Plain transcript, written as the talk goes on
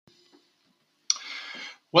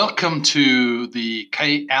Welcome to the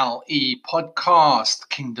KLE podcast,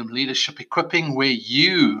 Kingdom Leadership Equipping, where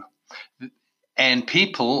you and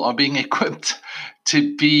people are being equipped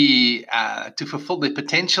to be to fulfill their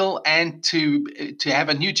potential and to have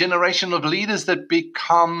a new generation of leaders that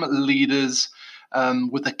become leaders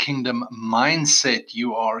with a kingdom mindset.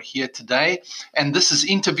 You are here today, and this is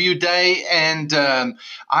interview day, and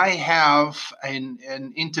I have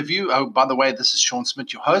an interview. Oh, by the way, this is Sean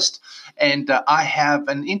Smith, your host, and I have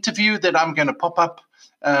an interview that I'm going to pop up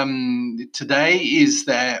today. Is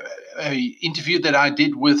the interview that I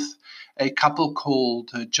did with a couple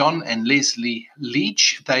called John and Leslie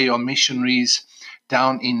Leach. They are missionaries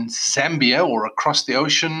down in Zambia, or across the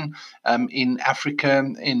ocean in Africa,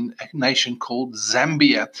 in a nation called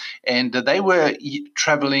Zambia. And they were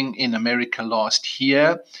traveling in America last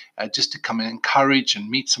year just to come and encourage and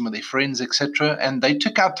meet some of their friends, etc. And they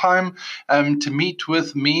took our time to meet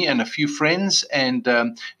with me and a few friends and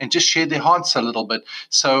just share their hearts a little bit.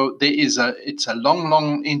 So it's a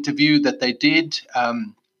long interview that they did.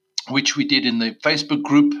 Which we did in the Facebook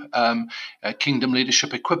group, Kingdom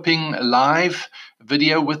Leadership Equipping live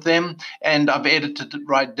video with them. And I've edited it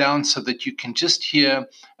right down so that you can just hear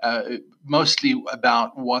mostly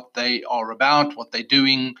about what they are about, what they're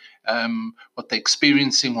doing, what they're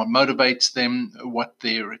experiencing, what motivates them, what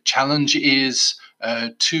their challenge is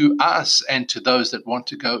to us and to those that want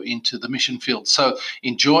to go into the mission field. So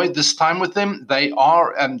enjoy this time with them. They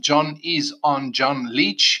are, John is on John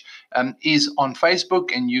Leach, is on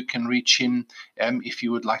Facebook, and you can reach him if you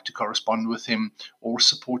would like to correspond with him or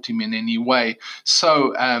support him in any way.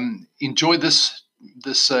 So enjoy this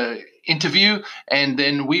interview, and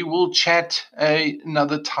then we will chat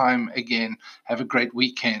another time again. Have a great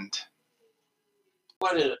weekend.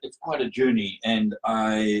 It's quite a journey, and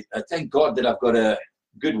I thank God that I've got a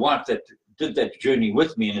good wife that did that journey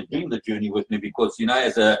with me and is doing the journey with me, because, you know,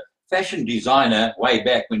 as a fashion designer way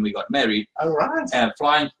back when we got married,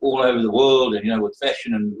 flying all over the world, and, you know, with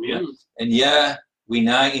fashion, and we're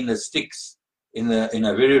now in the sticks, in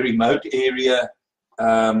a very remote area.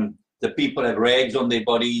 The people have rags on their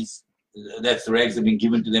bodies. That's the rags that have been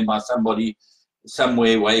given to them by somebody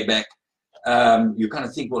somewhere way back. You kind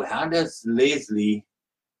of think, well, how does Leslie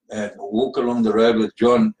walk along the road with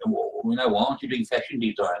John? You know, why aren't you doing fashion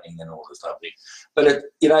designing and all this stuff? But at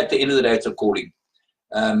the end of the day, it's a calling.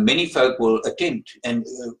 Many folk will attempt, and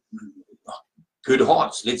good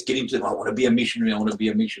hearts, let's get into it. I want to be a missionary. I want to be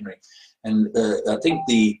a missionary. And I think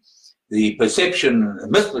the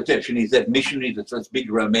misperception is that missionaries are this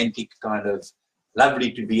big romantic kind of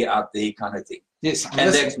lovely to be out there kind of thing. Yes,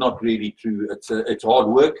 and that's not really true. It's hard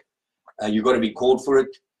work. You've got to be called for it.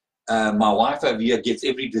 My wife over here gets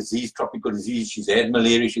every disease, tropical disease. She's had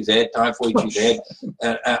malaria, she's had typhoid, she's had.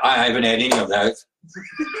 I haven't had any of those.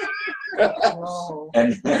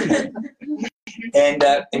 and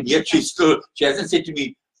yet she hasn't said to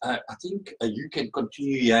me, I think you can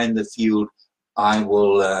continue here in the field. I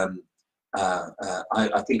will.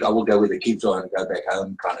 I think I will go where the kids are and go back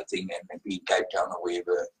home, kind of thing, and be in Cape Town or where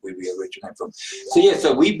we originate from.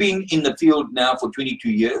 So we've been in the field now for 22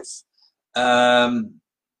 years. And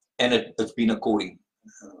it's been a calling.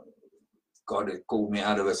 God had called me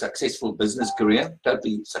out of a successful business career,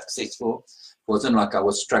 totally successful. It wasn't like I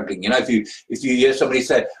was struggling. You know, if you hear somebody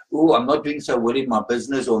say, "Oh, I'm not doing so well in my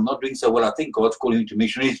business," or "I'm not doing so well," I think God's calling you to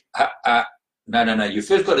missionaries. No. You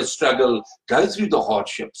first got to struggle, go through the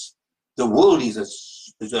hardships. The world is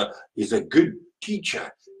a good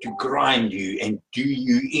teacher to grind you and do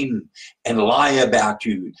you in and lie about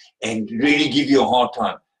you and really give you a hard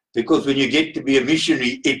time. Because when you get to be a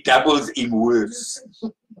missionary, it doubles in worse.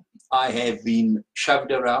 I have been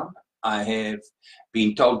shoved around. I have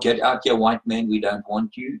been told, "Get out here, white man, we don't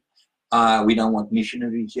want you. We don't want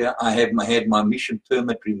missionaries here." I have had my mission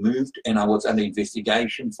permit removed, and I was under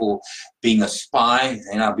investigation for being a spy,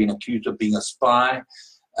 and I've been accused of being a spy.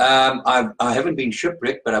 I haven't been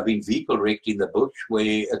shipwrecked, but I've been vehicle wrecked in the bush,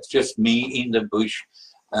 where it's just me in the bush.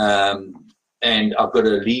 And I've got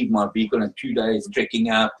to leave my vehicle in 2 days,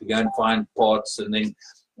 trekking out to go and find parts, and then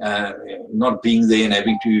not being there and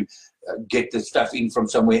having to get the stuff in from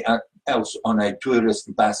somewhere else on a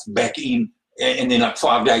tourist bus back in, and then like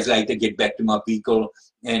 5 days later get back to my vehicle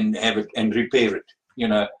and have it and repair it. You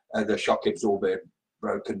know, the shock absorber had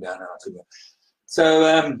broken down.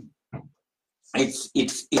 So it's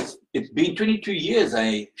been 22 years,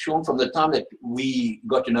 Sean, from the time that we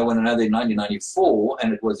got to know one another in 1994,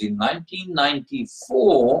 and it was in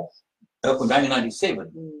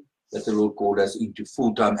 1997 that the Lord called us into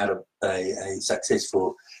full-time, out of a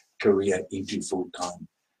successful career into full-time.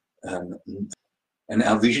 And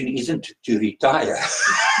our vision isn't to retire.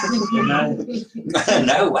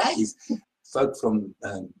 No ways. Folk from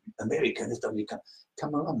America and stuff,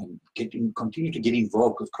 come along and continue to get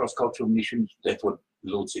involved with cross-cultural missions. That's what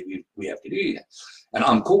the Lord said we have to do. And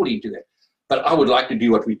I'm called into that. But I would like to do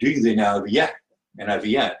what we're doing there now over here, and over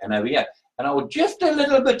here, and over here. And I would just a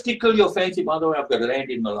little bit tickle your fancy. By the way, I've got land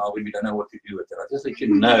in Malawi. We don't know what to do with it. I just let you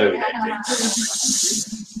know that.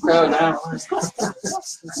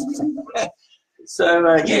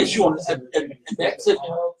 So yeah, Sean, that's it.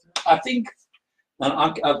 I think,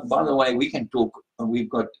 by the way, we can talk. We've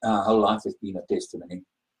got our whole life has been a testimony.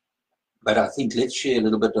 But I think let's share a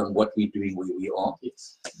little bit on what we're doing where we are.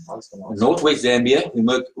 Yes. Northwest Zambia,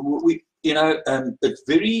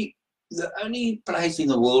 it's the only place in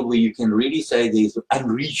the world where you can really say there's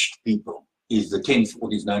unreached people is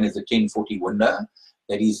what is known as the 1040 window.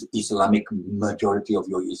 That is Islamic majority of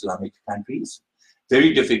your Islamic countries.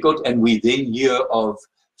 Very difficult, and we then hear of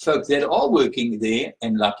folks that are working there,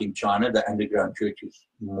 and like in China, the underground church is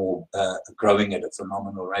more growing at a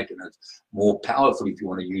phenomenal rate, and it's more powerful, if you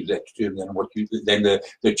want to use that term, than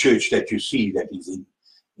the church that you see that is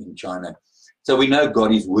in China. So we know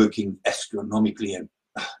God is working astronomically and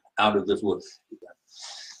out of this world.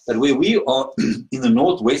 But where we are in the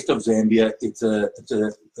northwest of Zambia, it's a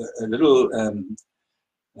little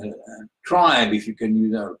tribe, if you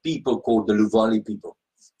can people called the Luvali people.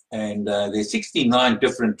 And there's 69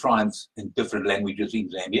 different tribes and different languages in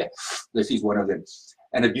Zambia. This is one of them.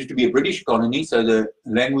 And it used to be a British colony, so the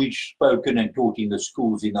language spoken and taught in the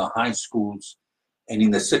schools, in the high schools, and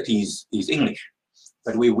in the cities is English.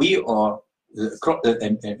 But where we are, the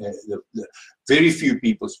very few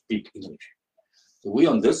people speak English. So we're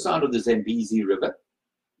on this side of the Zambezi River,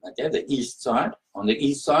 okay, the east side. On the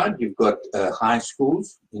east side, you've got high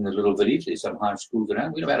schools in the little village. There's some high schools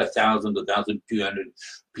around. We're about 1,000 to 1,200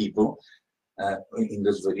 people in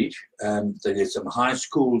this village. So there's some high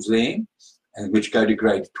schools there, which go to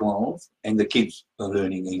grade 12, and the kids are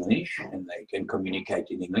learning English, and they can communicate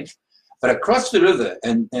in English. But across the river,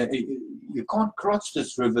 and you can't cross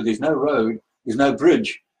this river, there's no road, there's no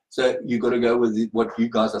bridge. So you've got to go with what you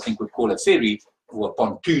guys, I think, would call a ferry, or a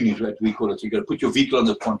pontoon is what we call it. So you've got to put your vehicle on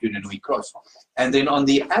the pontoon and we cross. And then on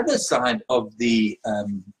the other side of the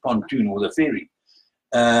pontoon or the ferry,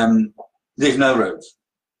 there's no roads.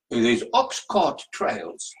 There's ox cart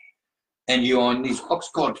trails. And you're on these ox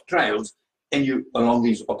cart trails, and you're along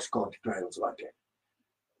these ox cart trails like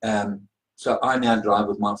that. So I now drive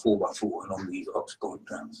with my 4x4 along these ox cart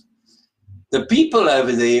trails. The people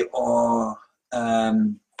over there are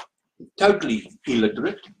totally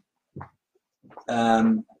illiterate.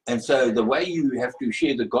 And so the way you have to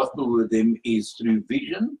share the gospel with them is through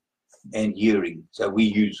vision and hearing. So we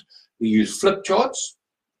use flip charts,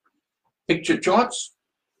 picture charts,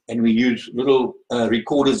 and we use little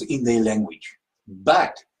recorders in their language.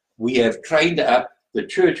 But we have trained up the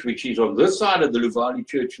church, which is on this side of the Luvali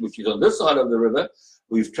church, which is on this side of the river.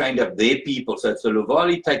 We've trained up their people. So it's the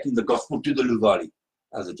Luvali taking the gospel to the Luvali.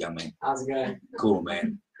 How's it, young man? How's it going? Cool,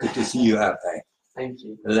 man. Good to see you out there. Thank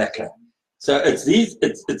you. Lekker. So it's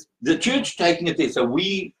the church taking it there. So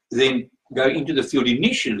we then go into the field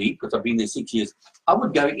initially, because I've been there 6 years. I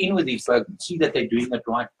would go in with these folks and see that they're doing it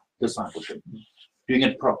right, discipleship, doing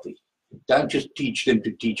it properly. Don't just teach them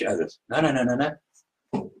to teach others. No.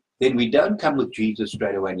 Then we don't come with Jesus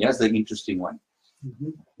straight away. And here's the interesting one.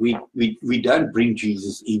 We don't bring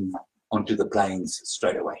Jesus in onto the plains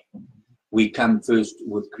straight away. We come first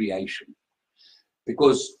with creation.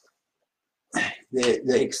 Because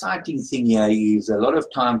the exciting thing here is a lot of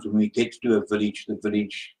times when we get to a village,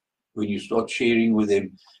 when you start sharing with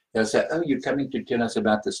them, they'll say, oh, you're coming to tell us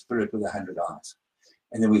about the spirit with 100 eyes.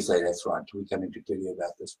 And then we say, that's right, we're coming to tell you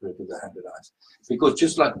about the spirit with 100 eyes. Because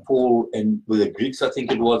just like Paul and with the Greeks, I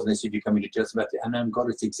think it was, and they said, you're coming to tell us about the unknown God,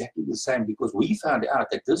 it's exactly the same, because we found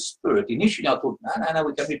out that this spirit, initially I thought, no,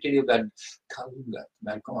 we're coming to tell you about Kalunga,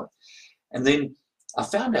 about God. And then I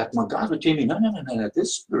found out my guys were telling me, no,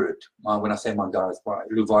 this spirit, when I say my guys, my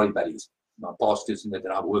Luvali buddies, my pastors that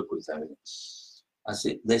I work with over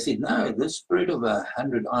there, they said, no, this spirit of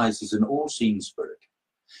 100 eyes is an all-seeing spirit.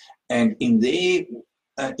 And in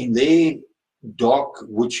their dark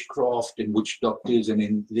witchcraft and witch doctors and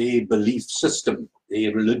in their belief system,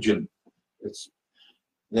 their religion,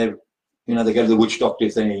 they go to the witch doctor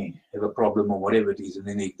if they have a problem or whatever it is, and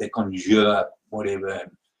then they conjure up whatever.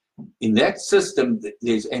 In that system,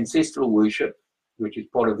 there's ancestral worship, which is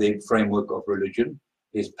part of their framework of religion.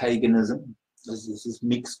 There's paganism. There's this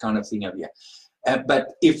mixed kind of thing over here. But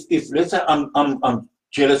if let's say I'm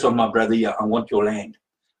jealous of my brother here, I want your land.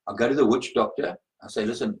 I'll go to the witch doctor. I say,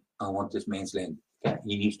 listen, I want this man's land. Okay?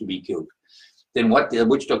 He needs to be killed. then what the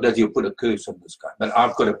witch doctor does, he'll put a curse on this guy. But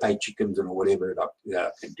I've got to pay chickens and whatever I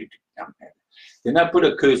can do to come. Then I put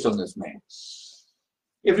a curse on this man.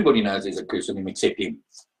 Everybody knows there's a curse on him except him.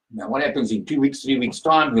 Now, what happens in 2 weeks, 3 weeks'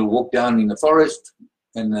 time? He'll walk down in the forest,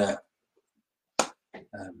 and the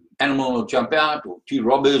animal will jump out, or 2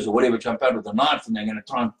 robbers or whatever jump out with a knife, and they're going to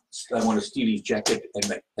try and they want to steal his jacket,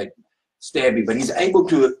 and they stab him. But he's able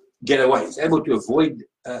to get away. He's able to avoid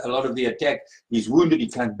a lot of the attack. He's wounded. He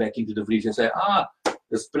comes back into the village and say,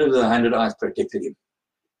 the spirit of the 100 eyes protected him.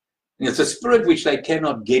 And it's a spirit which they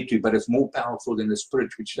cannot get to, but it's more powerful than the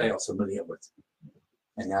spirit which they are familiar with.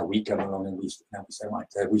 And now we come along and we say, right,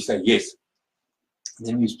 we say yes. And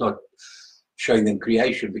then we start showing them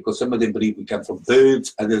creation, because some of them believe we come from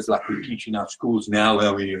birds. Others, like we teach in our schools now,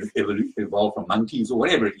 where we evolved from monkeys or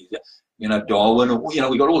whatever it is. Darwin, or,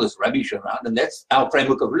 we got all this rubbish around, and that's our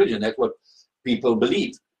framework of religion. That's what people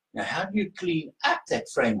believe. Now, how do you clean up that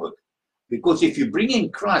framework? Because if you bring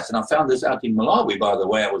in Christ, and I found this out in Malawi, by the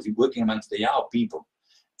way, I was working amongst the Yao people,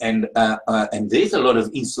 and there's a lot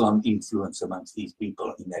of Islam influence amongst these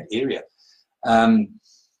people in that area.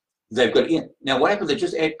 They've got in. Now, what happens? They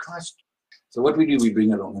just add Christ. So what we do, we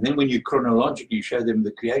bring along. And then when you chronologically show them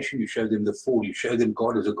the creation, you show them the fall, you show them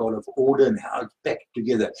God as a God of order and how it's packed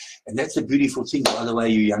together. And that's a beautiful thing, by the way,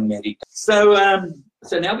 you young married. So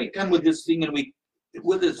now we come with this thing, and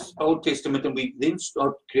with this Old Testament, and we then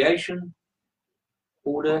start creation,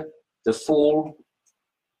 order, the fall,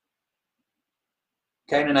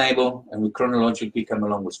 Cain and Abel, and we chronologically come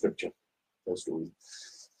along with Scripture. Those stories.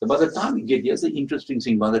 So by the time you get, here's the interesting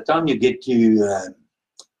thing, by the time you get to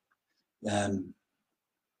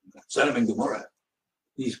Sodom and Gomorrah,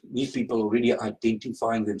 these people already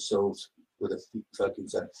identifying themselves with a folk in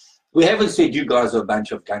Sodom. We haven't said you guys are a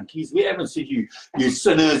bunch of junkies. We haven't said you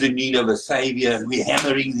sinners in need of a savior, and we're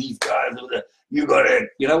hammering these guys with you got it.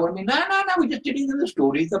 You know what I mean? No. We're just telling them the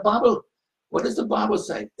story. The Bible. What does the Bible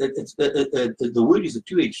say? It's the word is a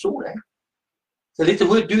two-edged sword. So let the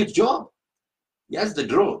word do its job. Here's the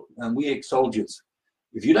drill, and we ex-soldiers.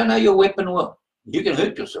 If you don't know your weapon well, you can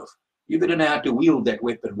hurt yourself. You better know how to wield that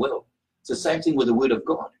weapon well. It's the same thing with the word of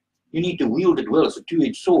God. You need to wield it well. It's a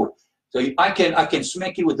two-edged sword. So I can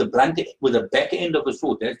smack you with the back end of a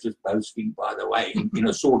sword. That's just boasting, by the way, in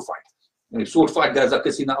a sword fight. When a sword fight goes like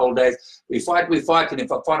this in the old days, we fight, and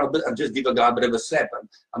if I find a bit, I just give a guy a bit of a slap.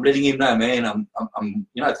 I'm letting him know, man, I'm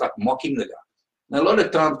it's like mocking the guy. And a lot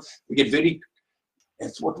of times we get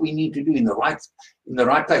that's what we need to do in the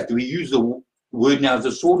right place. Do we use the word now as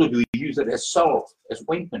a sword, or do we use it as salve, as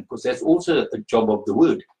ointment? Because that's also a job of the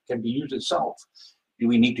word. It can be used as salve. Do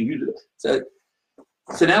we need to use it?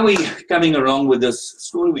 So now we're coming along with this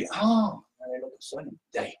story. Look at Sodom.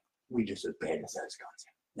 We're just as bad as those guys.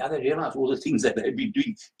 Now they realize all the things that they've been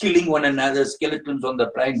doing, killing one another, skeletons on the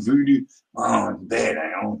plain, voodoo. Bad,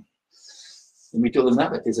 And we tell them, no,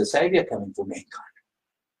 but there's a savior coming for mankind.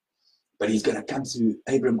 But he's going to come through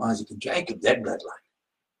Abraham, Isaac, and Jacob, that bloodline.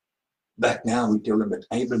 But now we tell them that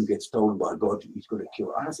Abraham gets told by God he's going to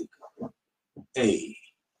kill Isaac. Hey,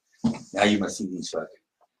 now you must see these folk.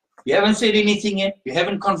 You haven't said anything yet. You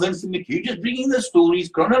haven't convinced them yet. You're just bringing the stories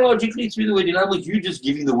chronologically through the word. In other words, you're just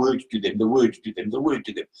giving the word to them, the word to them, the word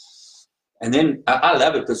to them. And then I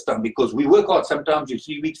love it this time, because we work hard. Sometimes you're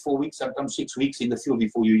 3 weeks, 4 weeks, sometimes 6 weeks in the field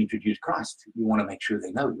before you introduce Christ. You want to make sure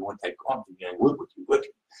they know. You want to take on. Work with you, work.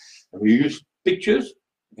 And we use pictures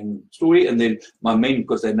and story, and then my men,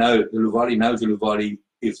 because they know the Luvali knows the Luvali.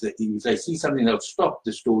 If they see something, they'll stop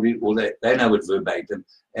the story, or they know it verbatim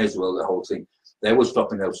as well, the whole thing. They will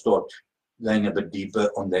stop and they'll start going a bit deeper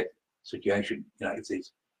on that situation. If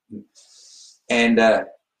there's, and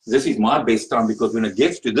this is my best time, because when it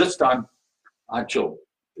gets to this time, I chill,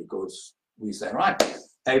 because we say, right,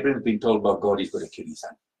 Abraham's been told by God he's got to kill his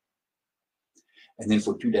son. And then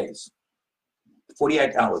for 2 days,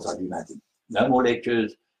 48 hours, I do nothing. No more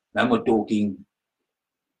lectures, no more talking,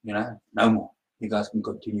 no more. You guys can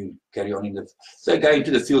continue, carry on in the. So go into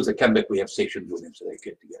the fields, they come back, we have sessions with them, so they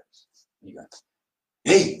get together. You go,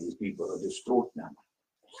 hey, these people are distraught now.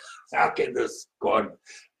 How can this God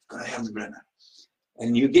going to have the brother?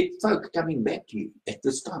 And you get folk coming back to you at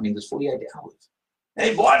this time, in this 48 hours.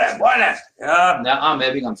 Hey, Boina. Now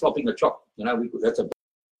I'm flopping a chop. That's a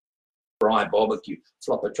braai barbecue,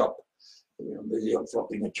 flop a chop. I'm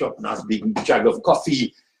flopping a chop, nice big jug of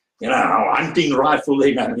coffee, hunting rifle.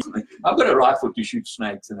 I've got a rifle to shoot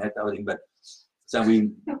snakes and that other thing, but so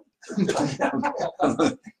we.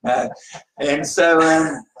 And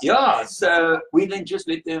so so we then just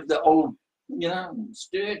let the old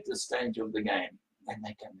stir at the stage of the game, and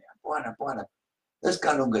they come down. Boina, this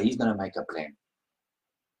Kalunga, he's going to make a plan,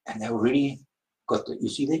 and they already got you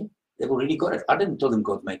see there They've already got it. I didn't tell them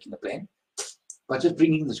God's making a plan. By just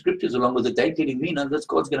bringing the scriptures along with it, they're telling me, no, this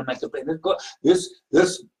God's going to make a plan. This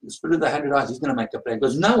Spirit of the 100 Eyes, he's going to make a plan.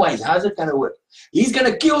 Because no ways, how's it going to work? He's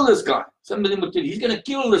going to kill this guy. Some of them will tell you, he's going to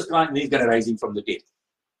kill this guy and he's going to raise him from the dead.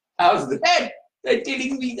 How's that? They're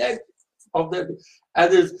telling me that. Of the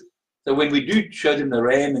others. So when we do show them the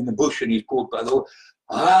ram in the bush and he's caught by the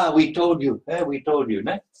Lord, we told you. We told you.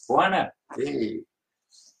 No? Why not? Hey.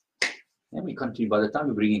 Then we continue. By the time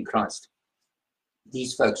we bring in Christ,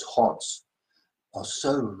 these folks' hearts are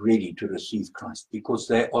so ready to receive Christ because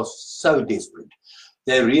they are so desperate.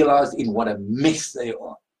 They realize in what a mess they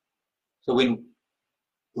are. So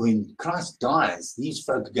when Christ dies, these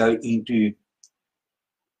folks go into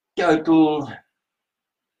total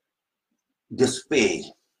despair.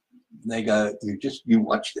 They go, you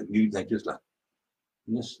watch them, they just like,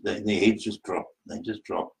 their heads just drop. They just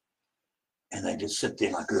drop. And they just sit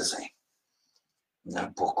there like this, and they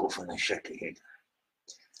walk off and they shake their head.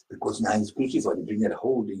 Because now he's crucified, you bring that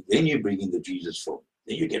whole thing, then you bring in the Jesus film.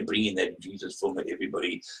 Then you can bring in that Jesus film that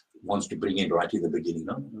everybody wants to bring in right in the beginning.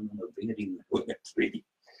 No, bring it in when it's ready.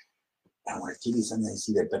 I want to tell you something, they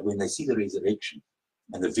see that, but when they see the resurrection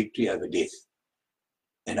and the victory over death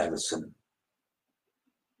and over sin,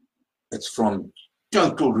 it's from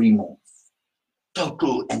total remorse,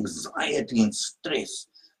 total anxiety and stress,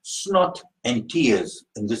 snot and tears,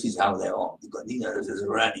 and this is how they are. Because this is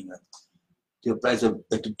running to a place of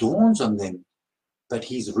it dawns on them, but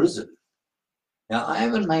he's risen. Now, I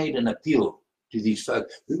haven't made an appeal to these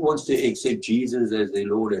folks. Who wants to accept Jesus as their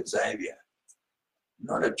Lord and Savior?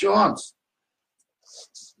 Not a chance.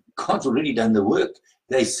 God's already done the work.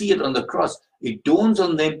 They see it on the cross. It dawns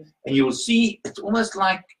on them, and you'll see it's almost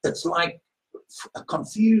like a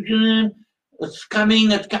confusion. It's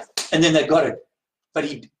coming, and then they got it. But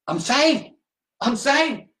I'm saved. I'm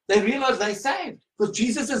saved. They realize they're saved because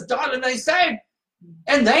Jesus has died and they're saved.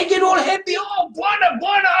 And they get all happy. Oh, Bwana,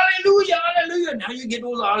 hallelujah, hallelujah. Now you get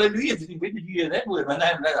all the hallelujahs. When did you hear that word?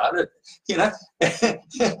 You know,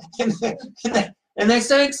 and they're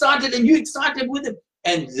so excited, and you're excited with them.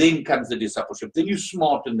 And then comes the discipleship. Then you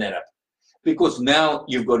smarten that up. Because now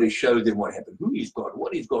you've got to show them what happened. Who is God?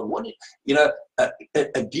 What is God?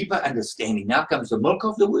 A deeper understanding. Now comes the milk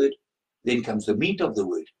of the word. Then comes the meat of the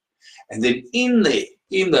word. And then in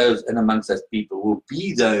those and amongst us people will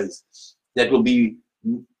be those that will be,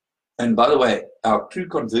 and by the way, our true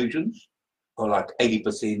conversions are like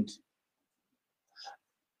 80%.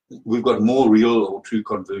 We've got more real or true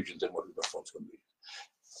conversions than what we've got false conversions.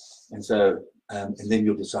 And so, and then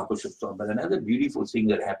your discipleship starts. But another beautiful thing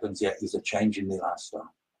that happens here is a change in their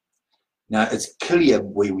lifestyle. Now, it's clear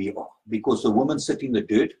where we are because the women sit in the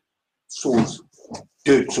dirt sores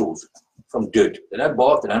from dirt. They don't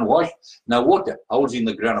bath, they don't wash, no water. Holes in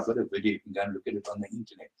the ground. I've got a video, you can go and look at it on the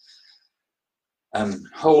internet.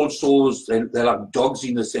 Whole sores, they're like dogs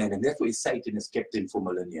in the sand, and that's where Satan has kept them for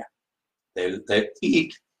millennia. They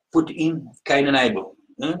eat, put in Cain and Abel.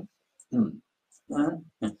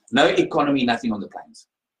 No economy, nothing on the plains.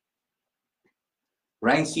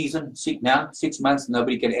 Rain season, 6 months,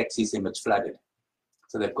 nobody can access them, it's flooded.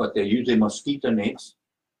 So they use their mosquito nets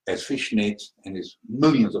as fish nets, and there's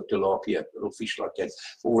millions of tilapia, little fish like that,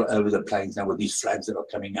 all over the plains now with these floods that are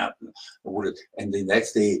coming out. And then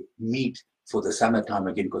that's their meat for the summertime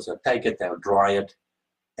again, because they'll take it, they'll dry it,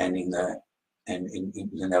 and then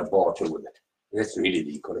they'll barter with it. That's really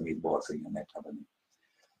the economy of bartering and that type of thing.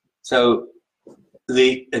 So,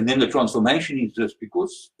 and then the transformation is just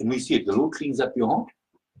because, and we see it, the Lord cleans up your heart.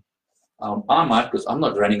 I might, because I'm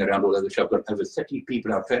not running around all over the shop. I've got over 30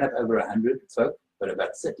 people. I've trained up over 100 folk, but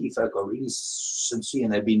about 30 folk are really sincere,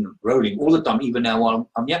 and they've been rolling all the time. Even now while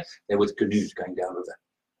I'm here, they're with canoes going down river.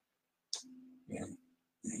 Yeah.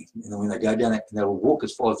 And when they go down, they'll walk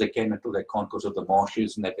as far as they can until they can't because of the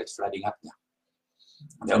marshes and that gets flooding up now.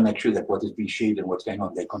 They'll make sure that what is being shared and what's going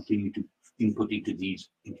on, they continue to input into these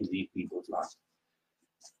people's lives.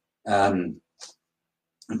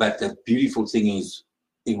 But the beautiful thing is,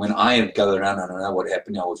 when I go around, I don't know what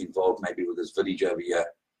happened, I was involved maybe with this village over here,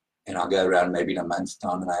 and I go around maybe in a month's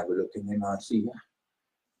time and I have a look, and then I see,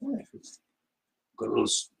 got a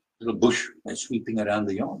little bush sweeping around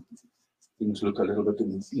the yard. Things look a little bit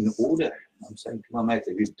in order. I'm saying to my mate,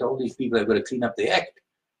 we've told these people they've got to clean up their act.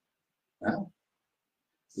 No?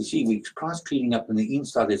 You see, Christ cleaning up on the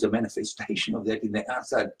inside, there's a manifestation of that in the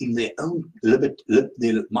outside, in their own limit.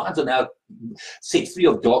 Their minds are now set free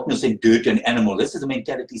of darkness and dirt and animal. This is the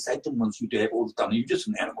mentality Satan wants you to have all the time. You're just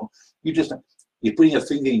an animal. You're putting a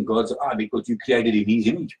finger in God's eye because you created in his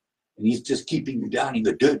image. And he's just keeping you down in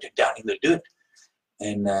the dirt and down in the dirt.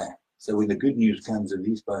 And so when the good news comes, and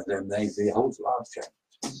these guys, their whole lives change.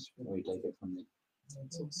 We take it from there.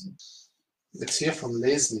 Let's hear from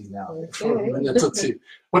Leslie now for Okay. a minute or two.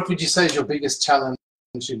 What would you say is your biggest challenge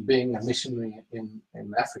in being a missionary in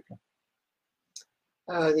Africa?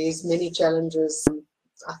 There's many challenges.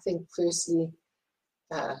 I think firstly,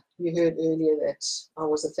 you heard earlier that I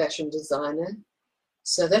was a fashion designer.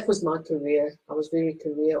 So that was my career. I was very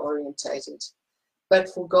career orientated. But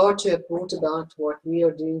for God to have brought about what we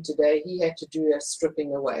are doing today, he had to do a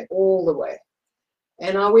stripping away, all the way.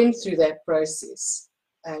 And I went through that process.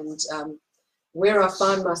 And where I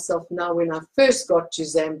find myself now, when I first got to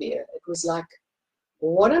Zambia, it was like,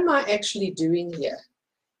 what am I actually doing here?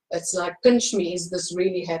 It's like, pinch me, is this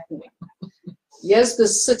really happening? Here's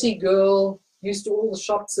this city girl, used to all the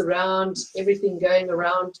shops around, everything going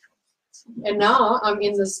around. And now I'm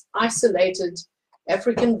in this isolated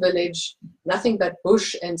African village, nothing but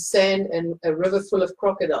bush and sand and a river full of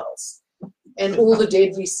crocodiles and all the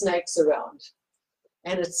deadly snakes around.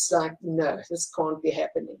 And it's like, no, this can't be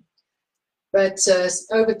happening. But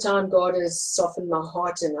over time, God has softened my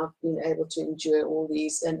heart, and I've been able to endure all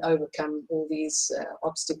these and overcome all these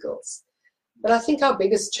obstacles. But I think our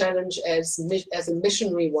biggest challenge as a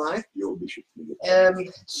missionary wife is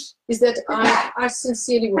that I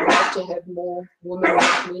sincerely would like to have more women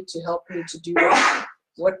like me to help me to do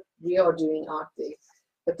what we are doing out there.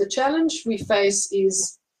 But the challenge we face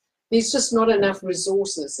is there's just not enough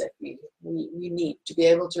resources that we need to be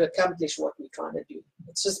able to accomplish what we're trying to do.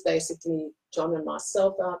 It's just basically John and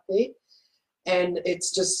myself out there, and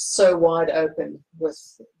it's just so wide open with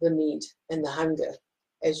the need and the hunger,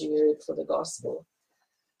 as you heard, for the gospel.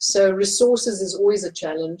 So resources is always a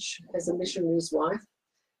challenge as a missionary's wife.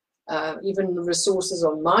 Even the resources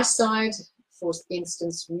on my side, for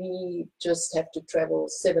instance, we just have to travel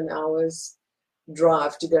 7 hours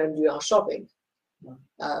drive to go and do our shopping.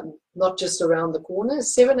 Not just around the corner,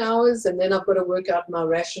 7 hours, and then I've got to work out my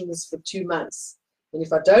rations for 2 months. And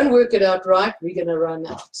if I don't work it out right, we're going to run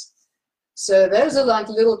out. So those are like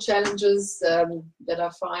little challenges that I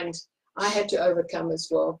find I had to overcome as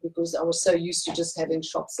well, because I was so used to just having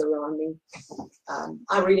shops around me.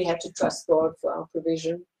 I really had to trust God for our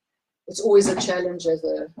provision. It's always a challenge as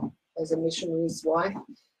a missionary's wife.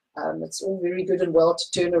 It's all very good and well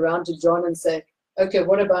to turn around to John and say, okay,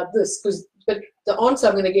 what about this? But the answer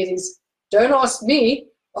I'm going to get is, don't ask me,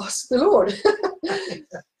 ask the Lord.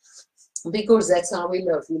 Because that's how we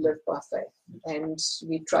live. We live by faith. And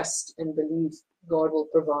we trust and believe God will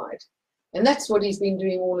provide. And that's what he's been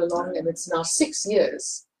doing all along. And it's now 6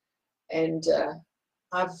 years. And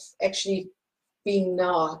I've actually been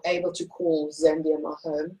now able to call Zambia my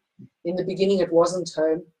home. In the beginning, it wasn't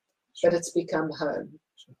home, but it's become home.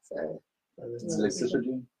 So,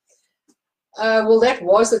 Electricity? Well, that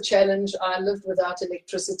was a challenge. I lived without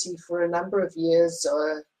electricity for a number of years,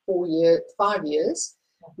 5 years.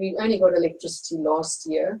 We only got electricity last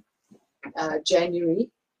year,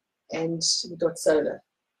 January, and we got solar,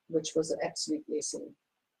 which was an absolute blessing.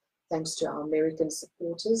 Thanks to our American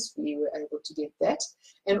supporters, we were able to get that.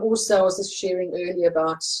 And also, I was just sharing earlier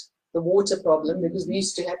about the water problem, because we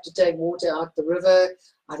used to have to take water out the river.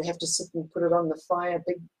 I'd have to sit and put it on the fire,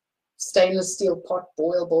 big stainless steel pot,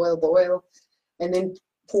 boil, and then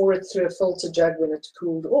pour it through a filter jug when it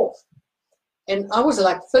cooled off. And I was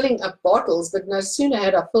like filling up bottles, but no sooner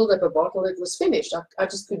had I filled up a bottle, it was finished. I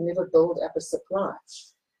just could never build up a supply.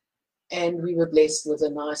 And we were blessed with a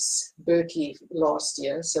nice Berkeley last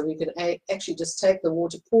year, so we could actually just take the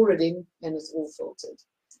water, pour it in, and it's all filtered.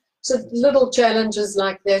 So little challenges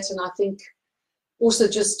like that, and I think also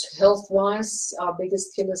just health-wise, our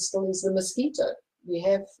biggest killer still is the mosquito. We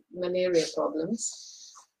have malaria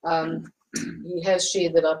problems. He has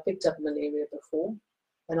shared that I picked up malaria before,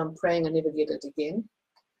 and I'm praying I never get it again.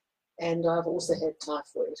 And I've also had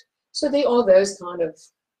typhoid. So there are those kind of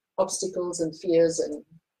obstacles and fears and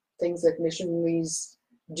things that missionaries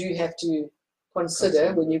do have to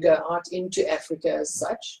consider when you go out into Africa as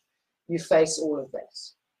such. You face all of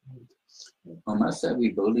that. I must say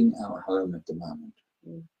we're building our home at the moment.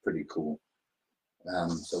 Pretty cool.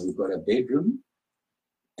 So we've got a bedroom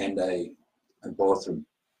and a bathroom.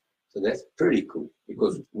 So that's pretty cool,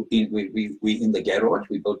 because we in the garage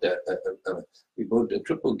we built a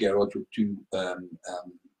triple garage with 2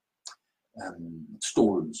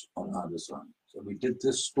 storerooms on either side. So we did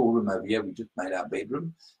this storeroom over here. We just made our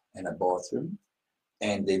bedroom and a bathroom,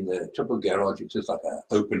 and then the triple garage, which is like an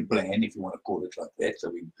open plan, if you want to call it like that. So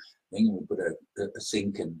we put a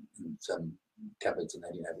sink and some cupboards and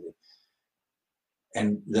that over there.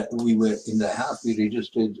 And we were in the house. We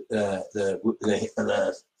registered the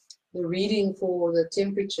The reading for the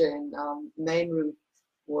temperature in our main room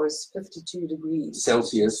was 52 degrees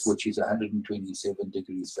Celsius, which is 127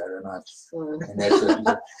 degrees Fahrenheit. So, And that's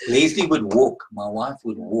Leslie would walk. My wife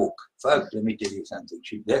would walk. Folks, let me tell you something.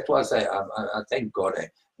 That's why I say I thank God.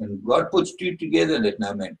 And God puts two together, let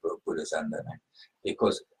no man put us under.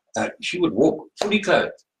 Because she would walk fully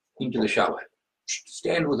clothed into the shower,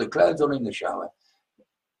 stand with the clothes on in the shower,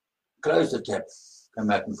 close the tap, come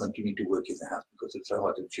out and continue to work in the house because it's so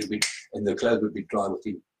hot. And the clothes would be dry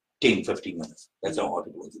within 10, 15 minutes. That's how hard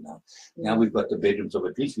it was now. Now we've got the bedrooms of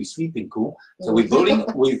at least we're sleeping cool. So we're building,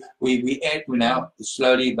 we're now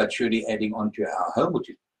slowly but surely adding on to our home, which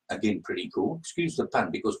is again pretty cool. Excuse the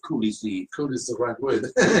pun, because cool is the right word.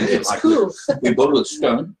 it's cool. We build with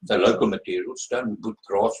stone, the local material, stone. We put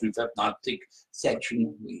grass, we've had nice thick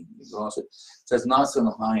section, we grass it. So it's nice and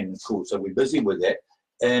high and cool. So we're busy with that.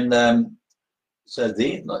 And so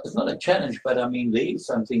there, it's not a challenge, but I mean, there's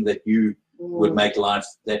something that you would make life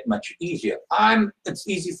that much easier. It's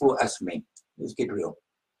easy for us men. Let's get real.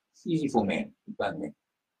 It's easy for men, but men.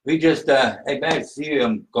 We just, hey man, see you,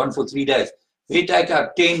 I'm gone for 3 days. We take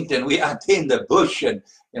our tent and we are in the bush, and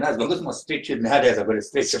as long as my stretcher nowadays, I've got a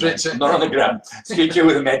stretcher, not on the ground, stretcher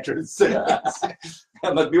with a mattress. I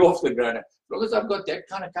must be off the ground. As long as I've got that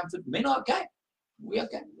kind of comfort, men are okay. We are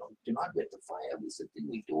okay. Tonight we're at the fire, we're sitting,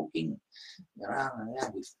 we're talking.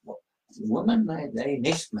 Women, they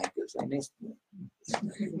nest makers, they nest makers.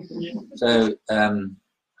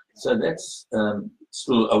 So that's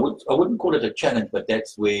still, I wouldn't call it a challenge, but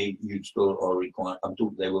that's where you still are required.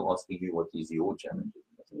 They were asking you what is your challenge,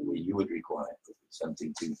 where you would require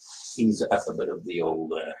something to ease up a bit of the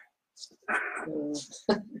old.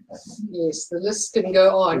 Yes, the list can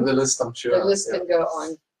go on. The list, I'm sure. The list can go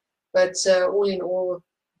on. But all in all,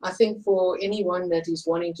 I think for anyone that is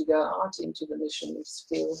wanting to go out into the missions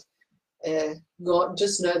field, God,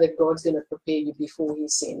 just know that God's going to prepare you before He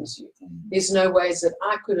sends you. There's no ways that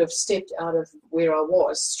I could have stepped out of where I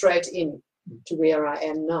was straight in to where I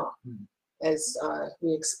am now. As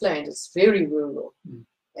we explained, it's very rural.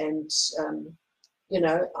 And,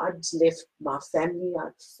 I'd left my family, I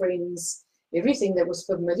had friends, everything that was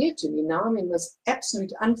familiar to me. Now I'm in this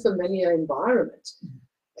absolute unfamiliar environment.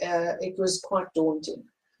 It was quite daunting.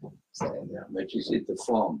 So, yeah, but you said the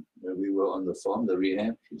farm, where we were on the farm, the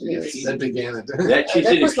rehab. Yes. That began it.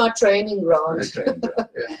 That was my training ground. Yeah.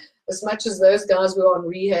 As much as those guys were on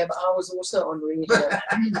rehab, I was also on rehab.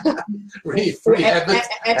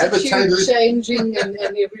 Attitude changing and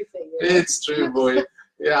everything. It's true, boy.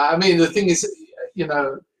 Yeah, I mean, the thing is,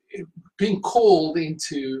 being called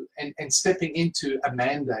into and stepping into a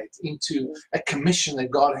mandate, into a commission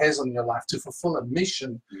that God has on your life to fulfill a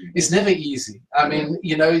mission is never easy. I mean,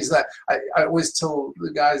 is that I always tell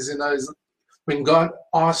the guys, is when God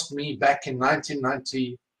asked me back in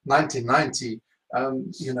 1990,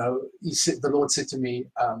 He said, the Lord said to me,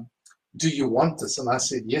 do you want this? And I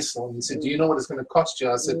said, yes, Lord. And He said, do you know what it's going to cost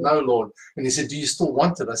you? I said, no, Lord. And He said, do you still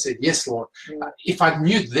want it? I said, yes, Lord. If I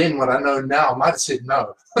knew then what I know now, I might have said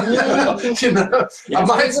no. I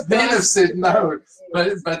might then have said no.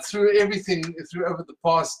 But through everything, over the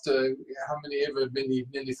past,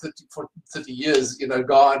 nearly 30 years,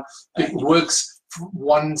 God works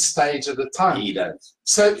one stage at a time. He does.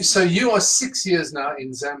 So you are 6 years now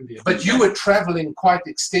in Zambia, but you were traveling quite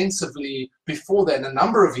extensively before that, a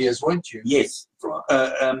number of years, weren't you? Yes.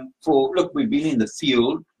 Look, we've been in the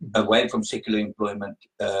field away from secular employment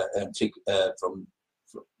for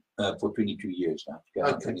 22 years now.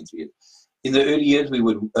 Okay. 23 years. In the early years,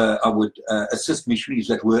 I would assist missionaries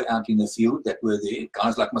that were out in the field, that were there,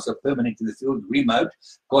 guys like myself, permanent in the field, remote.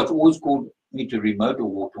 God's always called me to remote or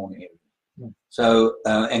war-torn areas. So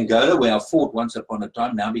Angola, where I fought once upon a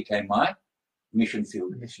time, now became my mission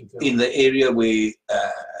field. In the area where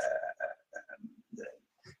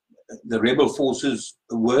the rebel forces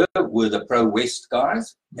were the pro-West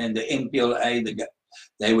guys, and the MPLA,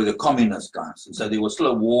 they were the communist guys. And so there was still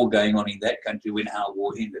a war going on in that country when our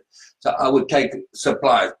war ended. So I would take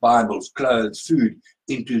supplies, Bibles, clothes, food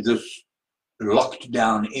into this locked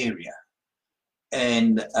down area.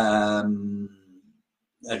 And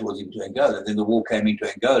that was into Angola. Then the war came into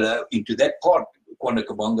Angola, into that part,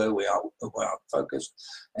 Kwanda where I focused.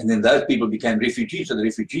 And then those people became refugees, so the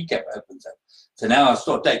refugee camp opens up. So now I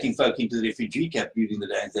start taking folk into the refugee camp during the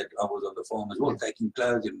days that I was on the farm as well, taking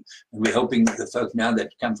clothes, and we're helping the folk now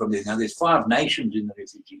that come from there. Now there's 5 nations in the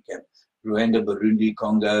refugee camp: Rwanda, Burundi,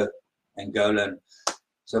 Congo, Angola, and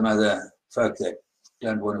some other folk that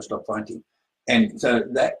don't want to stop fighting. And so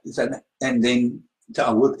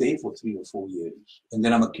I worked there for 3 or 4 years, and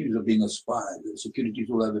then I'm accused of being a spy. The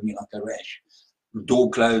security's all over me like a rash. The door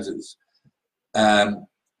closes.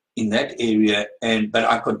 in that area, but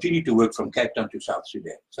I continue to work from Cape Town to South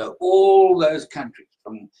Sudan. So all those countries,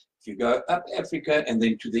 from if you go up Africa and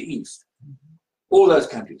then to the east, all those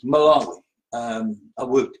countries, Malawi. I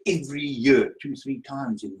worked every year, 2-3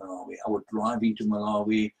 times in Malawi. I would drive into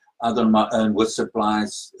Malawi, either on my own with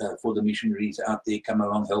supplies for the missionaries out there, come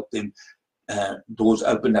along, help them. Doors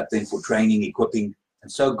opened up then for training, equipping,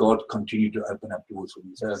 and so God continued to open up doors for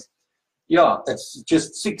me. So, yeah, it's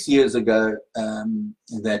just 6 years ago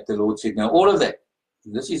that the Lord said, "Now all of that.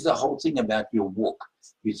 This is the whole thing about your walk.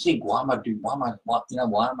 You think, why am I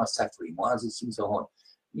suffering? Why is this thing so hard?"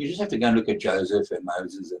 You just have to go and look at Joseph and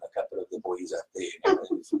Moses and a couple of the boys up there.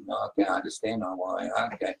 Okay, I understand now why.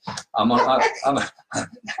 Okay,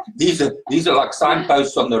 these are like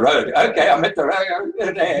signposts on the road. Okay, I'm at the road.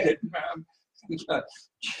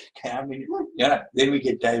 Okay, I mean, then we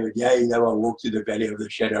get David. Yeah, I walk through the valley of the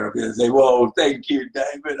shadow of death and say, "Whoa, thank you,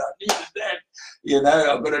 David. I needed that.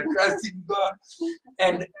 I've got to trust in God."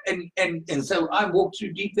 And so I walked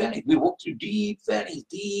through deep valleys. We walked through deep valleys,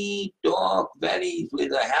 deep, dark valleys where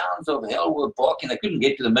the hounds of hell were barking. They couldn't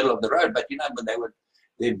get to the middle of the road, but but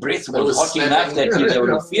their breath was hot enough that they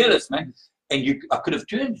were fearless, man. And I could have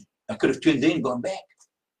turned. I could have turned then and gone back.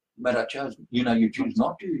 But I chose, you choose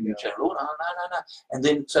not to. You say, "Lord, no. And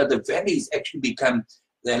then, so the valleys actually become,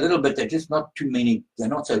 they're just not too many, they're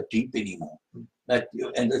not so deep anymore.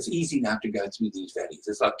 And it's easy now to go through these valleys.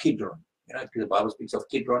 It's like Kidron, because the Bible speaks of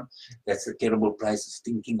Kidron. That's a terrible place,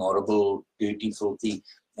 stinking, horrible, dirty, filthy.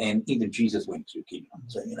 And even Jesus went through Kidron.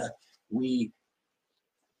 So,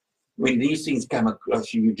 when these things come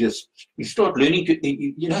across you, you start learning to,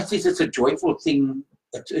 it's a joyful thing.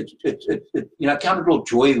 Count it all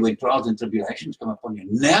joy when trials and tribulations come upon you.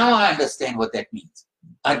 Now I understand what that means.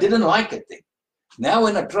 I didn't like it then. Now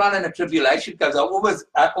when a trial and a tribulation comes, I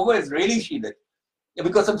always relish in it,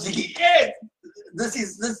 because I'm thinking, this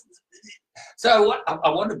is this. So I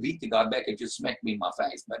want to beat the guy back and just smack me in my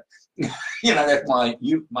face, but that's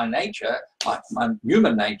my nature, my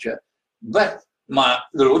human nature. But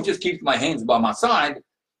the Lord just keeps my hands by my side,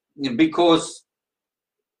 because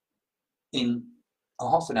in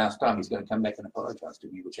half an hour's time, he's going to come back and apologize to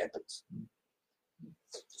me, which happens.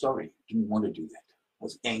 Sorry, didn't want to do that. I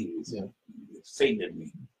was angry. It offended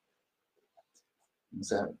me. And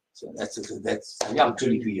so that's I'm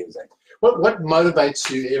 22 years old. What motivates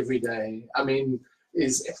you every day? I mean,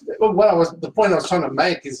 the point I was trying to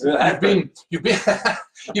make is you've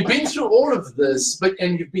been through all of this,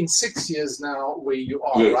 and you've been 6 years now where you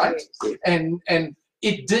are, right? Yes. And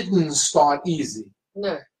it didn't start easy.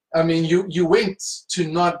 No. I mean, you went to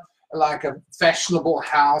not like a fashionable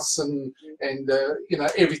house and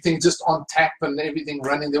everything just on tap and everything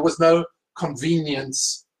running. There was no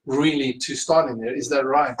convenience really to start in there. Is that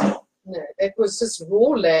right? No, it was just raw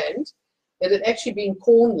land that had actually been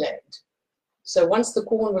corn land. So once the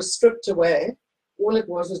corn was stripped away, all it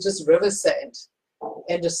was just river sand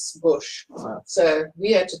and just bush. Wow. So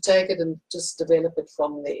we had to take it and just develop it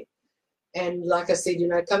from there. And like I said,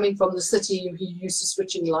 coming from the city, you're used to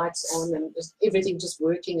switching lights on and everything just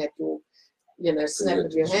working at your, snap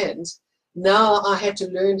of your hand. Now I had to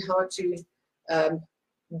learn how to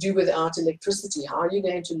do without electricity. How are you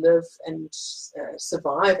going to live and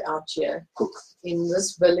survive out here in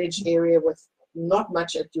this village area with not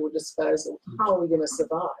much at your disposal? How are we going to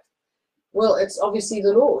survive? Well, it's obviously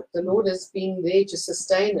the Lord. The Lord has been there to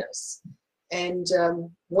sustain us. And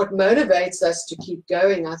what motivates us to keep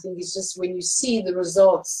going, I think, is just when you see the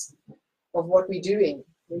results of what we're doing,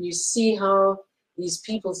 when you see how these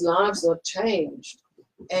people's lives are changed,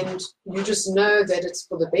 and you just know that it's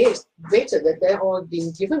for the better, that they are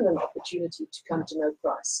being given an opportunity to come to know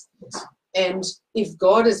Christ. And if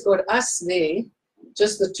God has got us there,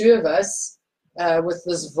 just the two of us, with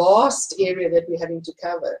this vast area that we're having to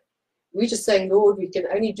cover, we're just saying, Lord, we can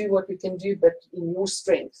only do what we can do, but in your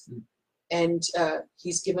strength. And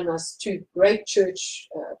he's given us two great church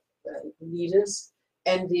leaders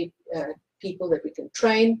and the people that we can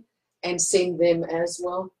train and send them as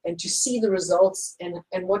well, and to see the results and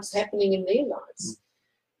what's happening in their lives.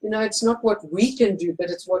 It's not what we can do, but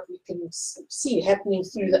it's what we can see happening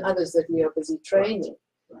through the others that we are busy training.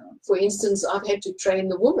 For instance, I've had to train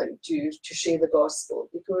the women to share the gospel,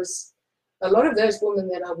 because a lot of those women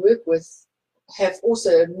that I work with have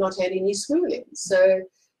also not had any schooling. So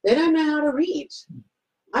they don't know how to read.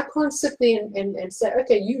 I can't sit there and say,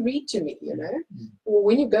 okay, you read to me, Or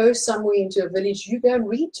when you go somewhere into a village, you go and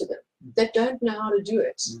read to them. They don't know how to do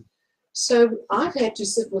it. So I've had to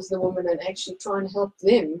sit with the women and actually try and help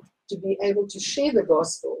them to be able to share the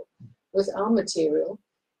gospel with our material,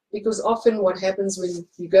 because often what happens when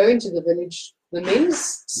you go into the village, The men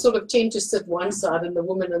sort of tend to sit one side and the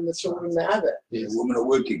women and the children the other. The women are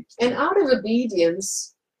working. And out of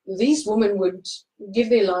obedience, these women would give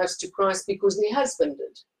their lives to Christ because their husband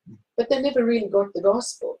did. But they never really got the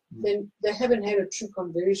gospel. Then they haven't had a true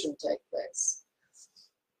conversion take place.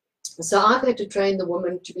 So I've had to train the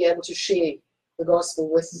women to be able to share the gospel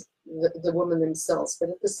with the women themselves, but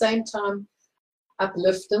at the same time,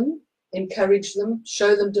 uplift them, encourage them,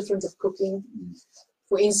 show them difference of cooking.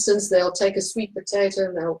 For instance, they'll take a sweet potato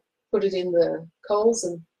and they'll put it in the coals,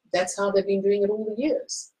 and that's how they've been doing it all the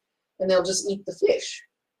years. And they'll just eat the flesh.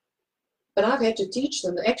 But I've had to teach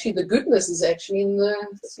them that actually the goodness is actually in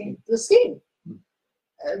the skin.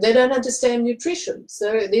 They don't understand nutrition.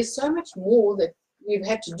 So there's so much more that we've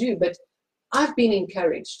had to do. But I've been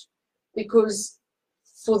encouraged because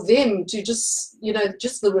for them to just,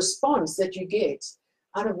 just the response that you get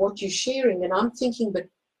out of what you're sharing. And I'm thinking, but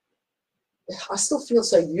I still feel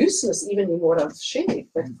so useless even in what I've shared.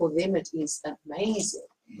 But for them, it is amazing.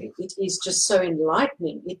 It is just so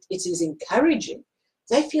enlightening. It is encouraging.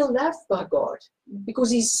 They feel loved by God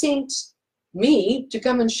because He sent me to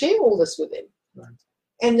come and share all this with them. Right.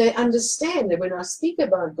 And they understand that when I speak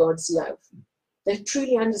about God's love, they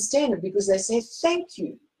truly understand it because they say, thank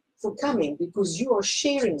you for coming because you are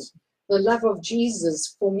sharing the love of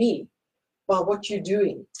Jesus for me by what you're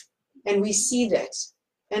doing. And we see that.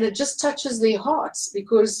 And it just touches their hearts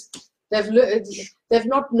because they've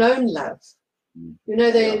not known love.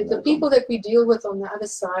 The people that we deal with on the other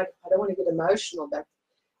side, I don't want to get emotional, but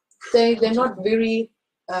they're not very...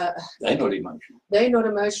 they're not emotional. They're not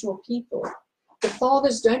emotional people. The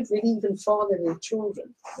fathers don't really even father their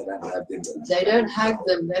children. They don't hug them. They don't hug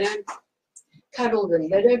them. They don't cuddle them.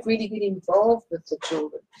 They don't really get involved with the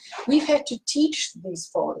children. We've had to teach these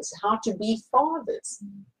fathers how to be fathers.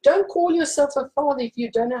 Don't call yourself a father if you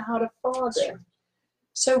don't know how to father.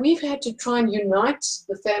 So we've had to try and unite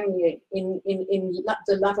the family in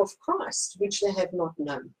the love of Christ, which they have not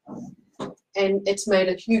known. And it's made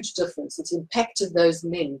a huge difference. It's impacted those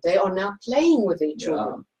men. They are now playing with their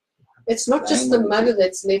children. It's not just the mother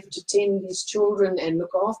that's left to tend these children and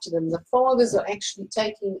look after them. The fathers are actually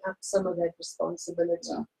taking up some of that responsibility.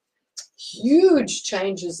 Huge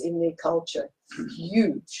changes in their culture.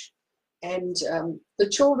 Huge. And the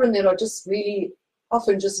children that are just really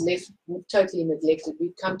often just left totally neglected.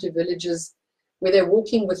 We've come to villages where they're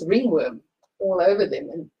walking with ringworm all over them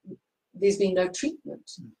and there's been no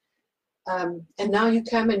treatment. And now you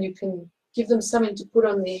come and you can give them something to put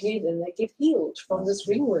on their head and they get healed from this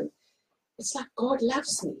ringworm. It's like God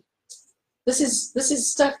loves me. This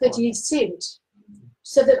is stuff that He sent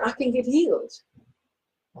so that I can get healed.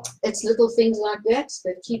 It's little things like that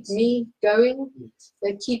that keep me going,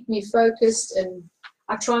 that keep me focused, and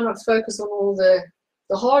I try not to focus on all the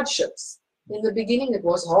hardships. In the beginning, it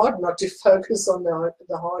was hard not to focus on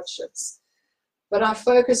the hardships. But I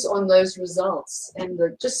focus on those results and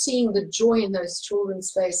just seeing the joy in those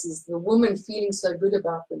children's faces, the women feeling so good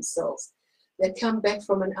about themselves. They come back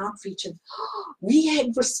from an outreach and we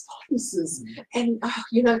had responses. And,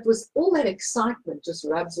 it was all that excitement just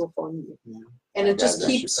rubs off on you. And it just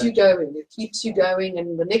keeps you going. It keeps you going.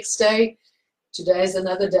 And the next day, today's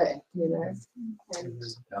another day, And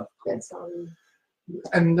that's how we...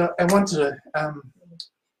 And I wanted a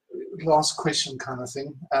last question kind of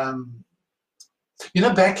thing.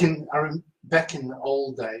 Back in the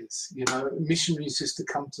old days, missionaries used to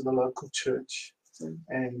come to the local church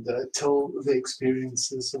and tell their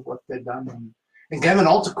experiences of what they'd done and gave an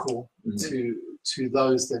altar call to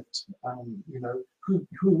those that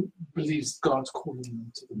who believes God's calling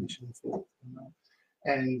them to the mission field.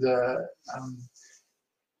 And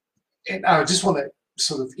I just want to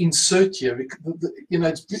sort of insert here,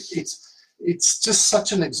 it's just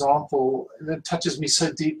such an example that touches me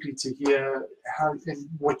so deeply to hear how and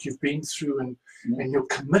what you've been through and your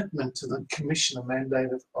commitment to the commission and mandate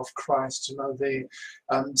of Christ. They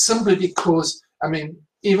simply because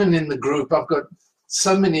even in the group I've got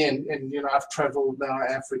so many, and I've traveled now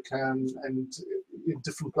Africa and in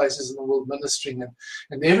different places in the world ministering,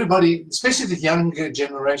 and everybody, especially the younger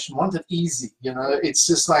generation, want it easy. It's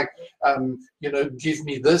just like give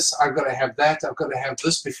me this, I've got to have that, I've got to have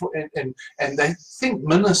this before, and they think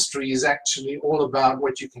ministry is actually all about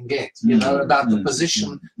what you can get, about the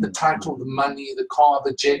position, the title, the money, the car,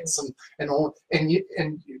 the jets, and all. And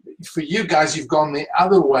for you guys, you've gone the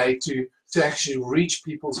other way to actually reach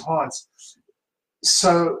people's hearts.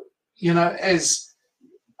 So, as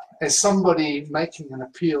somebody making an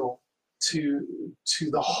appeal to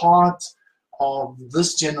the heart of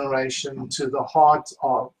this generation, to the heart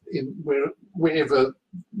of whatever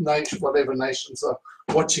nations are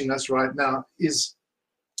watching us right now, is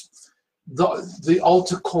the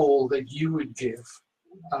altar call that you would give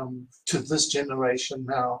to this generation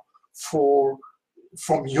now,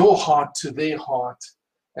 from your heart to their heart,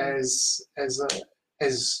 as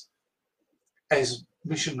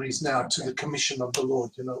missionaries now to the commission of the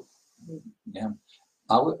Lord, you know. Yeah,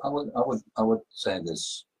 I would say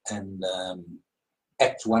this, and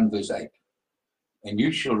Acts 1 verse 8. And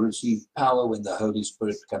you shall receive power when the Holy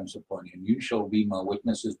Spirit comes upon you, and you shall be my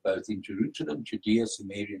witnesses both in Jerusalem, Judea,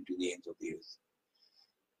 Samaria, and to the ends of the earth.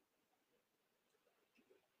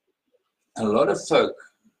 A lot of folk,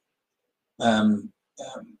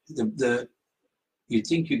 you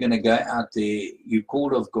think you're going to go out there, you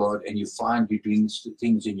called of God, and you find you're doing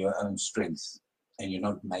things in your own strength, and you're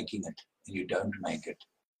not making it, and you don't make it.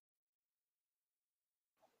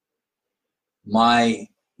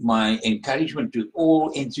 My encouragement to all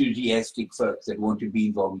enthusiastic folks that want to be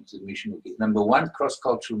involved in the mission is, number one,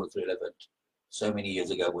 cross-cultural was relevant. So many years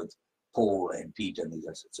ago with Paul and Peter and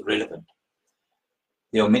others, it's relevant.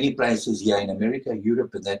 There are many places here in America,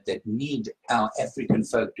 Europe, and that need our African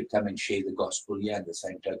folk to come and share the gospel here. And the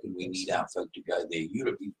same token, we need our folk to go there.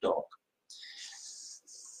 Europe is dark.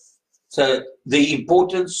 So the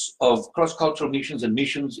importance of cross-cultural missions and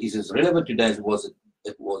missions is as relevant today as it was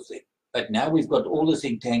then. But now we've got all this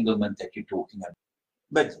entanglement that you're talking about.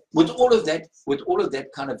 But with all of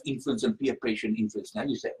that kind of influence and peer pressure and influence, now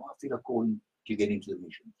you say, I feel a calling to get into the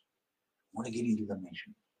mission. I want to get into the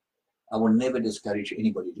mission. I will never discourage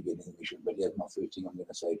anybody to get into the mission, but here's my first thing I'm going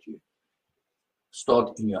to say to you.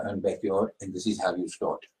 Start in your own backyard, and this is how you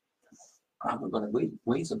start.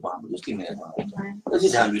 Where's the Bible? Just give me that Bible. This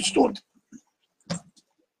is how you start.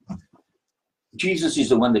 Jesus is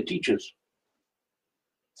the one that teaches.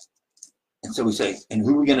 And so we say, and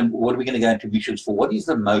what are we going to go into missions for? What is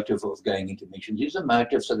the motive of going into missions? Is the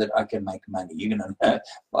motive so that I can make money? You're going to,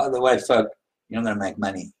 by the way, folk, you're not going to make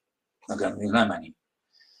money. There's no money.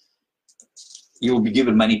 You will be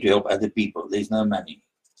given money to help other people. There's no money.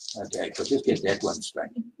 Okay, so just get that one straight.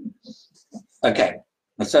 Okay,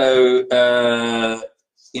 so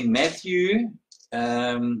in Matthew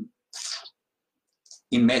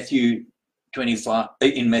 25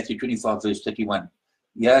 verse 31.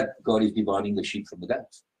 Yeah, God is dividing the sheep from the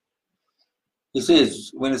goats. He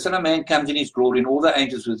says, when the Son of Man comes in his glory and all the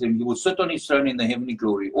angels with him, he will sit on his throne in the heavenly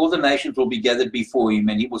glory. All the nations will be gathered before him,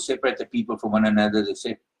 and he will separate the people from one another.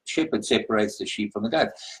 The shepherd separates the sheep from the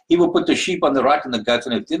goats. He will put the sheep on the right and the goats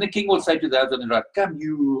on the left. Then the king will say to those on the right, come,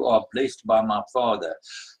 you are blessed by my Father.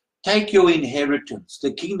 Take your inheritance,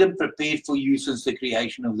 the kingdom prepared for you since the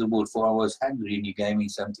creation of the world. For I was hungry, and you gave me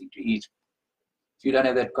something to eat. If you don't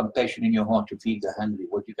have that compassion in your heart to feed the hungry,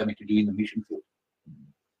 what are you coming to do in the mission field?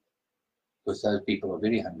 Because those people are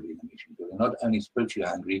very hungry in the mission field. They're not only spiritually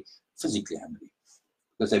hungry, physically hungry.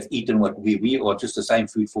 Because they've eaten what we are just the same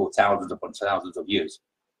food for thousands upon thousands of years.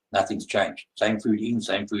 Nothing's changed. Same food in,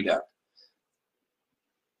 same food out.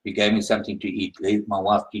 You gave me something to eat. My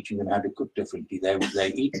wife teaching them how to cook differently. They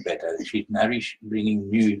eat better. She'd nourish,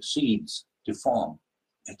 bringing new seeds to farm.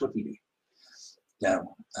 That's what we do. Yeah,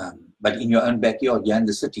 but in your own backyard, you're in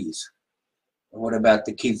the cities. What about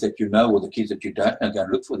the kids that you know or the kids that you don't know? Go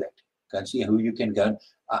and look for that. Go and see who you can go.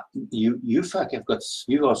 You folk have got,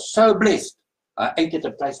 you are so blessed. I ate at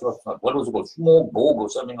a place, what was it called? Small Borg or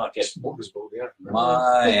something like that. Smorgasbord, yeah.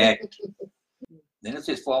 My act. Then it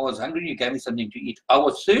says, for I was hungry, you gave me something to eat. I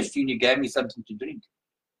was thirsty, and you gave me something to drink.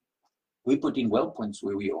 We put in well points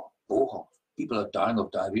where we are. Boreholes. People are dying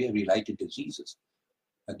of diarrhea-related diseases.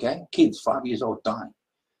 Okay, kids 5 years old dying.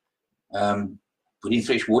 Put in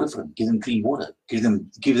fresh water for them. Give them clean water. Give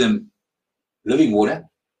them living water,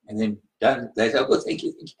 and then they say, "Oh, thank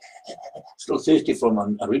you. Still thirsty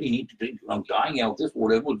from. I really need to drink. I'm dying out of this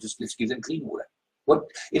water. Well, let's give them clean water." What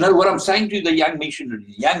I'm saying to the young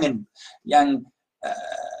missionary, young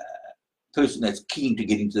person that's keen to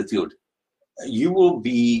get into the field, you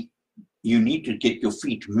need to get your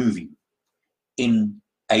feet moving in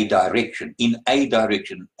a direction, and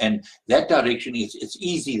that direction it's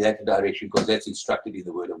easy, that direction, because that's instructed in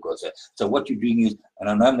the Word of God. So what you're doing is, and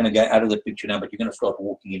I know I'm going to go out of the picture now, but you're going to start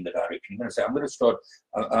walking in the direction. You're going to say, I'm going to start.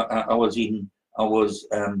 I was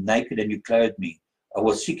naked and you clothed me. I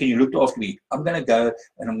was sick and you looked after me. I'm going to go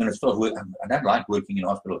and I'm going to start work. I don't like working in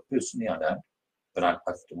hospital personally. I don't, but I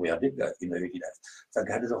did go in the early days. So I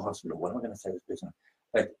go to the hospital. What am I going to say to this person?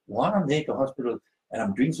 But while I'm there at the hospital, and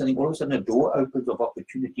I'm doing something, all of a sudden a door opens of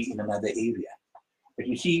opportunity in another area. But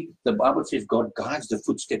you see, the Bible says God guides the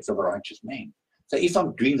footsteps of a righteous man. So if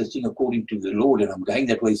I'm doing the thing according to the Lord and I'm going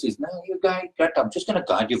that way, he says, no, you're going, I'm just going to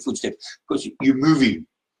guide your footsteps because you're moving.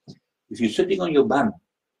 If you're sitting on your bum,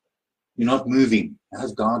 you're not moving.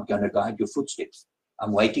 How's God going to guide your footsteps?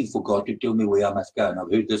 I'm waiting for God to tell me where I must go. And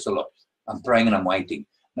I've heard this a lot. I'm praying and I'm waiting.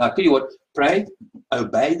 Now, I'll tell you what, pray,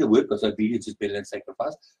 obey the word, because obedience is better than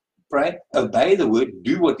sacrifice. Pray, obey the word,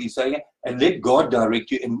 do what he's saying, and let God direct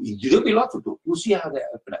you. And there'll be lots of talk. You'll see how they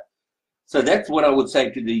open up. So that's what I would say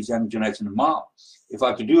to these young generation. Mom, if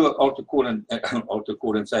I could do an altar call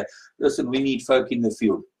and say, listen, we need folk in the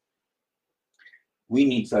field. We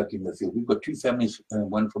need folk in the field. We've got 2 families,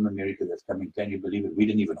 one from America that's coming. Can you believe it? We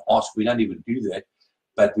didn't even ask. We don't even do that.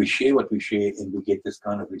 But we share what we share, and we get this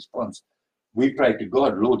kind of response. We pray to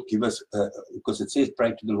God, Lord, give us, because it says,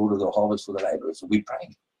 pray to the Lord of the harvest for the laborers. So we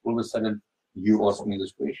pray. All of a sudden, you ask me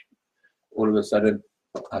this question. All of a sudden,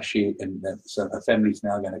 I share, and so a family's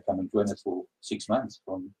now going to come and join us for 6 months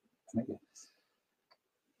from America.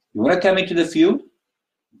 You want to come into the field?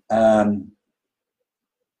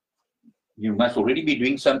 You must already be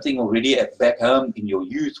doing something already back home in your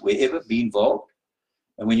youth, wherever, be involved.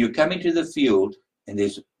 And when you come into the field, and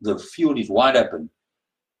the field is wide open,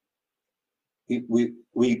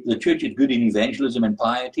 the church is good in evangelism and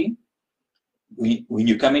piety. When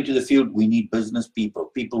you come into the field, we need business people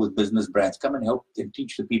with business brands. Come and help and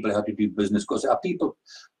teach the people how to do business, because our people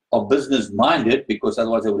are business minded, because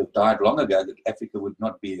otherwise they would have died long ago, that Africa would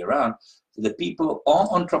not be around. So the people are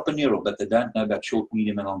entrepreneurial, but they don't know about short,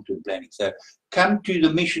 medium, and long-term planning. So come to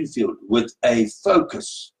the mission field with a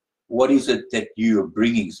focus. What is it that you are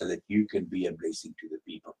bringing so that you can be a blessing to the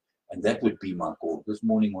people? And that would be my call. This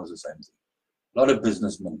morning was the same thing. A lot of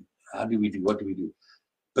businessmen. How do we do? What do we do?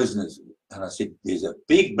 Business. And I said, there's a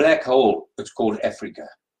big black hole. It's called Africa.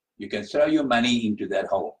 You can throw your money into that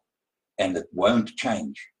hole and it won't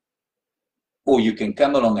change. Or you can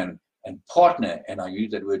come along and partner, and I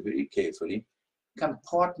use that word very carefully, come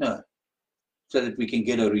partner so that we can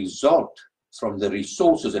get a result from the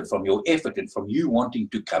resources and from your effort and from you wanting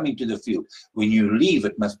to come into the field. When you leave,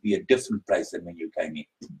 it must be a different place than when you came in.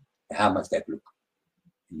 How must that look?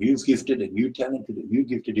 You've gifted and you talented and you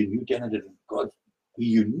gifted and you talented, and God be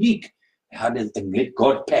unique. And let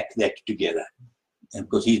God pack that together, and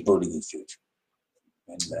because He's building His church.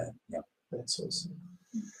 And yeah, That's awesome.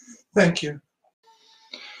 Thank you.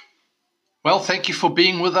 Well, thank you for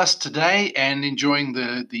being with us today and enjoying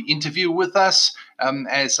the interview with us.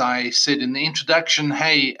 As I said in the introduction,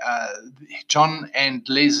 hey, John and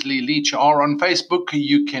Leslie Leach are on Facebook.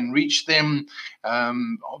 You can reach them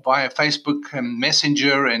via Facebook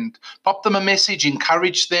Messenger and pop them a message,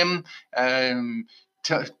 encourage them,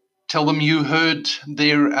 tell them you heard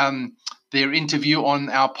their interview on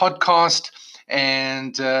our podcast.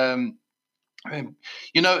 And,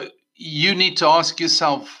 you need to ask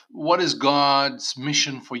yourself, what is God's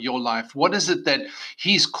mission for your life? What is it that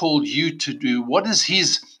He's called you to do? What is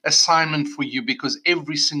His assignment for you? Because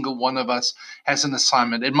every single one of us has an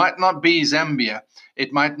assignment. It might not be Zambia.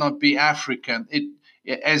 It might not be Africa.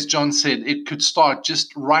 As John said, it could start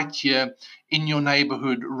just right here in your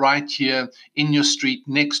neighborhood, right here in your street,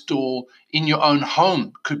 next door, in your own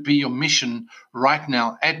home could be your mission right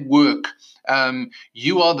now, at work.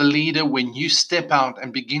 You are the leader when you step out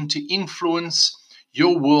and begin to influence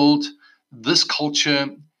your world, this culture,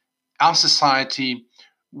 our society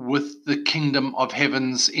with the kingdom of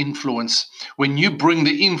heaven's influence. When you bring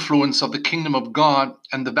the influence of the kingdom of God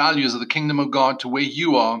and the values of the kingdom of God to where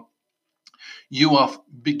you are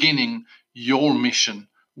beginning your mission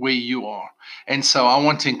where you are. And so I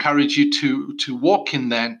want to encourage you to walk in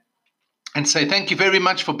that and say thank you very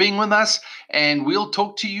much for being with us. And we'll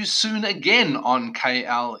talk to you soon again on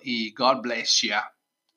KLE. God bless you.